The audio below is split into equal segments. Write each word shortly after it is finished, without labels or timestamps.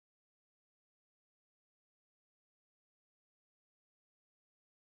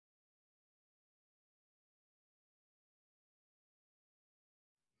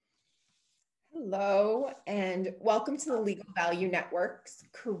Hello, and welcome to the Legal Value Network's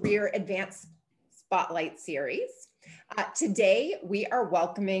Career Advance Spotlight Series. Today, we are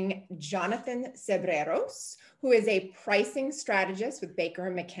welcoming Jonathan Cebreros, who is a pricing strategist with Baker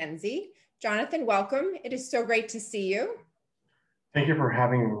 & McKenzie. Jonathan, welcome. It is so great to see you. Thank you for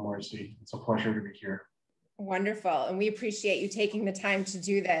having me, Marcy. It's a pleasure to be here. Wonderful, and we appreciate you taking the time to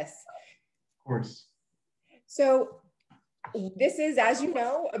do this. Of course. So, this is, as you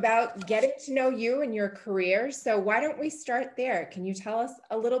know, about getting to know you and your career. So why don't we start there? Can you tell us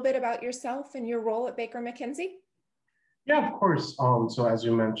a little bit about yourself and your role at Baker McKenzie? Yeah, of course. So as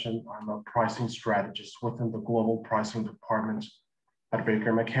you mentioned, I'm a pricing strategist within the global pricing department at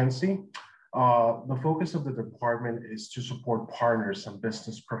Baker McKenzie. The focus of the department is to support partners and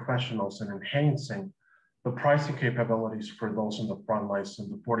business professionals in enhancing the pricing capabilities for those on the front lines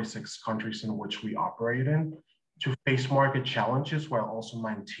in the 46 countries in which we operate in, to face market challenges while also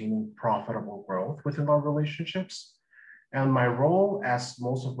maintaining profitable growth within our relationships. And my role, as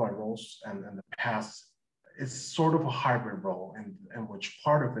most of my roles in the past, is sort of a hybrid role in which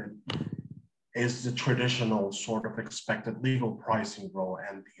part of it is the traditional sort of expected legal pricing role,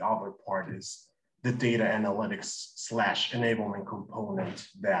 and the other part is the data analytics / enablement component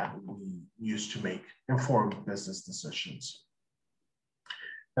that we use to make informed business decisions.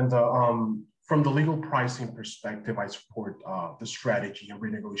 And from the legal pricing perspective, I support the strategy and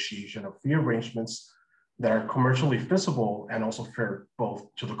renegotiation of fee arrangements that are commercially feasible and also fair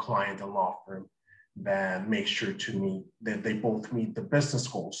both to the client and law firm, that make sure that they both meet the business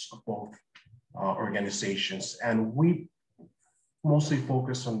goals of both organizations. And we mostly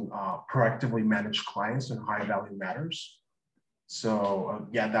focus on proactively manage clients and high value matters. So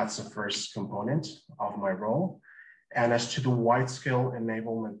yeah, that's the first component of my role. And as to the wide-scale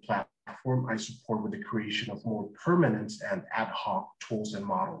enablement platform, I support with the creation of more permanent and ad hoc tools and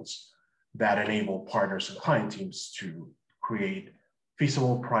models that enable partners and client teams to create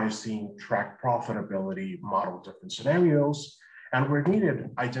feasible pricing, track profitability, model different scenarios, and where needed,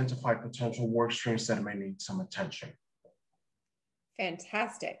 identify potential work streams that may need some attention.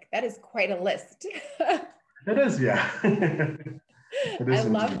 Fantastic. That is quite a list. It is, yeah. It is I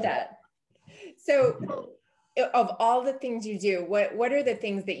love that. So, of all the things you do, what are the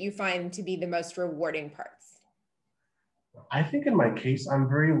things that you find to be the most rewarding parts? I think in my case, I'm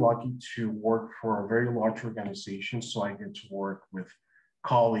very lucky to work for a very large organization. So I get to work with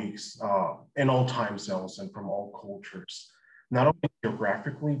colleagues in all time zones and from all cultures, not only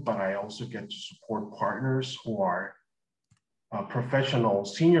geographically, but I also get to support partners who are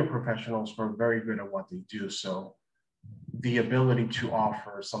professionals, senior professionals who are very good at what they do. So the ability to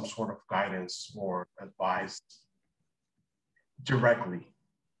offer some sort of guidance or advice directly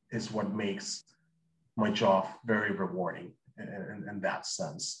is what makes my job very rewarding in that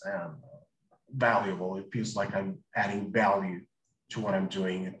sense, and valuable. It feels like I'm adding value to what I'm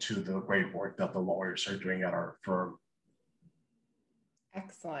doing and to the great work that the lawyers are doing at our firm.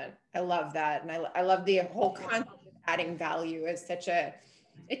 Excellent. I love that. And I love the whole concept of adding value as such a,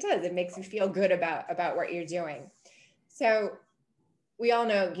 it makes you feel good about what you're doing. So we all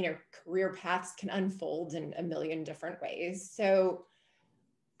know, career paths can unfold in a million different ways. So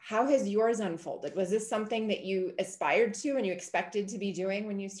how has yours unfolded? Was this something that you aspired to and you expected to be doing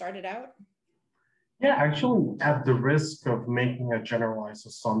when you started out? Yeah, actually, at the risk of making a generalized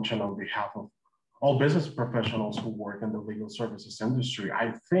assumption on behalf of all business professionals who work in the legal services industry,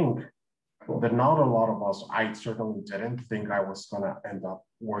 I think that not a lot of us, I certainly didn't think I was going to end up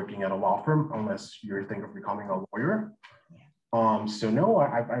working at a law firm unless you're thinking of becoming a lawyer. So no,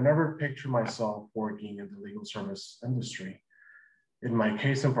 I never pictured myself working in the legal service industry. In my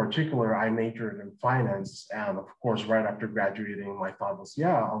case in particular, I majored in finance. And of course, right after graduating, my thought was,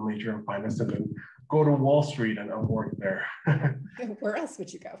 yeah, I'll major in finance and then go to Wall Street and I'll work there. Where else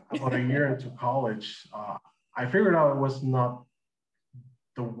would you go? About a year into college, I figured out it was not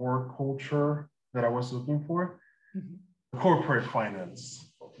the work culture that I was looking for. Mm-hmm. Corporate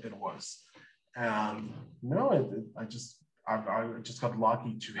finance, it was. And no, I just got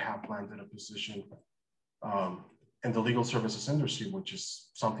lucky to have landed a position in the legal services industry, which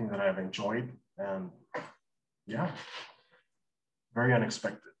is something that I've enjoyed. And yeah, very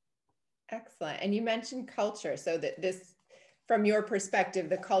unexpected. Excellent. And you mentioned culture. So that this, from your perspective,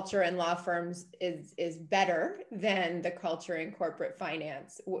 the culture in law firms is better than the culture in corporate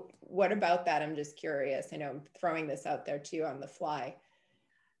finance. What about that? I'm just curious. I know I'm throwing this out there too on the fly.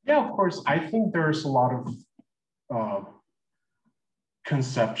 Yeah, of course. I think there's a lot of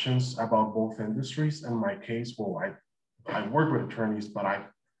conceptions about both industries. In my case, well, I work with attorneys, but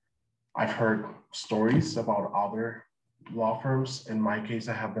I've heard stories about other law firms. In my case,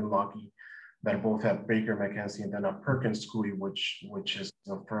 I have been lucky that both at Baker McKenzie and then at Perkins Coie, which is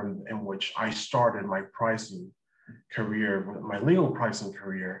the firm in which I started my pricing career, my legal pricing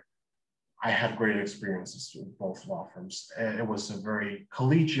career, I had great experiences with both law firms. It was a very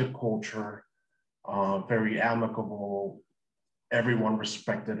collegiate culture, very amicable. Everyone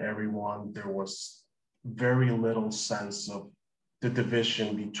respected everyone. There was very little sense of the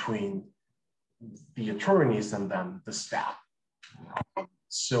division between the attorneys and then the staff.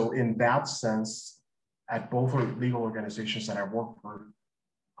 So in that sense, at both legal organizations that I worked for,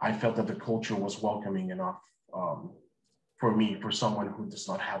 I felt that the culture was welcoming enough for me, for someone who does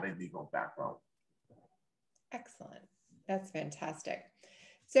not have a legal background. Excellent. That's fantastic.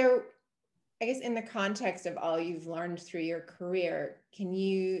 So I guess in the context of all you've learned through your career,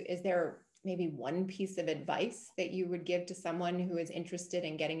 is there maybe one piece of advice that you would give to someone who is interested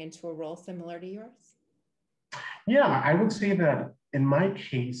in getting into a role similar to yours? Yeah, I would say that in my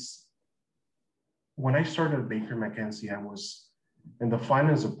case, when I started at Baker McKenzie, I was in the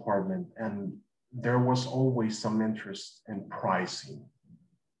finance department, and there was always some interest in pricing.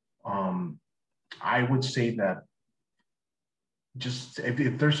 I would say that just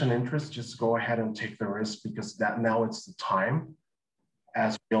if there's an interest, just go ahead and take the risk, because that now it's the time.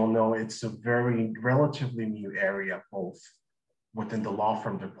 As we all know, it's a very relatively new area, both within the law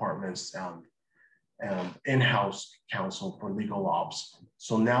firm departments and in-house counsel for legal ops.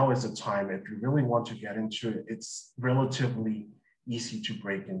 So now is the time, if you really want to get into it, it's relatively easy to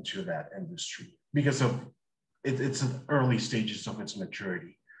break into that industry because of it's in early stages of its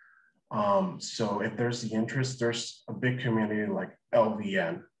maturity. So if there's the interest, there's a big community like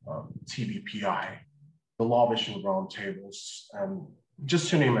LVN, TBPI, the Law Vision Roundtables, just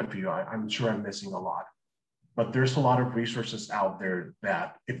to name a few. I'm sure I'm missing a lot, but there's a lot of resources out there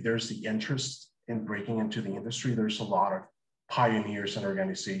that if there's the interest in breaking into the industry, there's a lot of pioneers and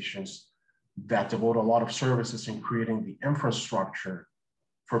organizations that devote a lot of services in creating the infrastructure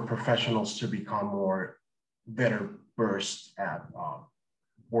for professionals to become better versed at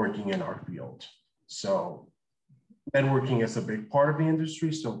working in our field. So networking is a big part of the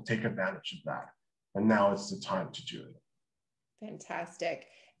industry, so take advantage of that. And now it's the time to do it. Fantastic.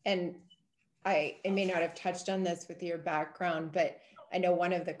 And I may not have touched on this with your background, but I know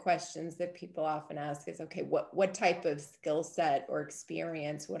one of the questions that people often ask is, okay, what type of skill set or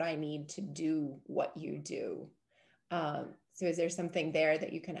experience would I need to do what you do? So is there something there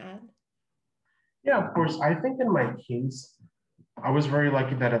that you can add? Yeah, of course. I think in my case, I was very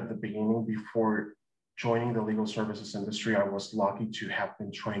lucky that at the beginning, before joining the legal services industry, I was lucky to have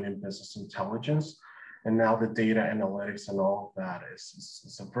been trained in business intelligence. And now the data analytics and all of that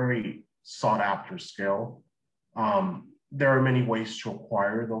is a very sought after skill. There are many ways to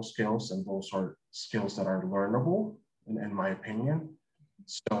acquire those skills, and those are skills that are learnable, in my opinion.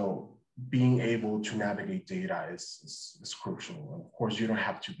 So being able to navigate data is crucial. And of course, you don't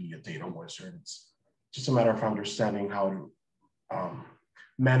have to be a data wizard. It's just a matter of understanding how to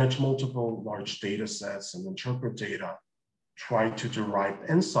manage multiple large data sets and interpret data, try to derive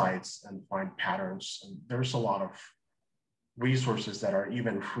insights and find patterns. And there's a lot of resources that are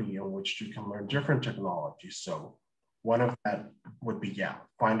even free in which you can learn different technologies. So one of that would be,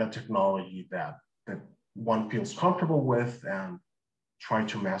 find a technology that one feels comfortable with and try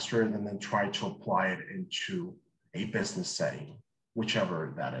to master it, and then try to apply it into a business setting,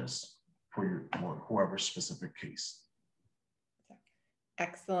 whichever that is for your or whoever's specific case.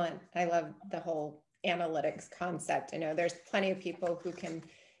 Excellent. I love the whole analytics concept. I know there's plenty of people who can,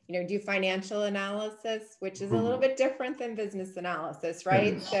 do financial analysis, which is a little bit different than business analysis,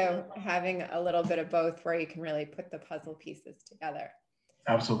 right? So having a little bit of both where you can really put the puzzle pieces together.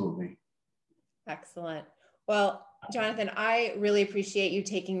 Absolutely. Excellent. Well, Jonathan, I really appreciate you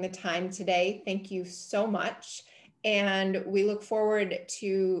taking the time today. Thank you so much. And we look forward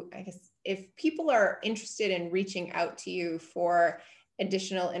to, I guess, if people are interested in reaching out to you for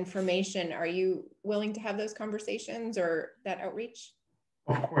additional information, are you willing to have those conversations or that outreach?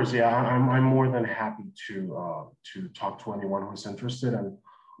 Of course, yeah. I'm more than happy to talk to anyone who's interested and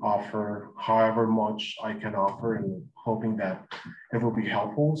offer however much I can offer, and hoping that it will be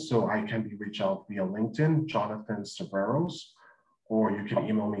helpful. So I can be reached out via LinkedIn, Jonathan Sabreros, or you can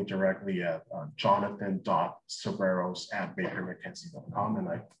email me directly at jonathan.sabreros@bakermckenzie.com, and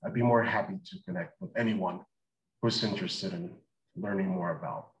I'd be more happy to connect with anyone who's interested in learning more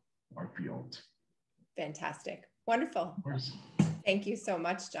about our field. Fantastic. Wonderful. Of course. Thank you so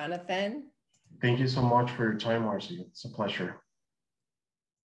much, Jonathan. Thank you so much for your time, Marcy. It's a pleasure.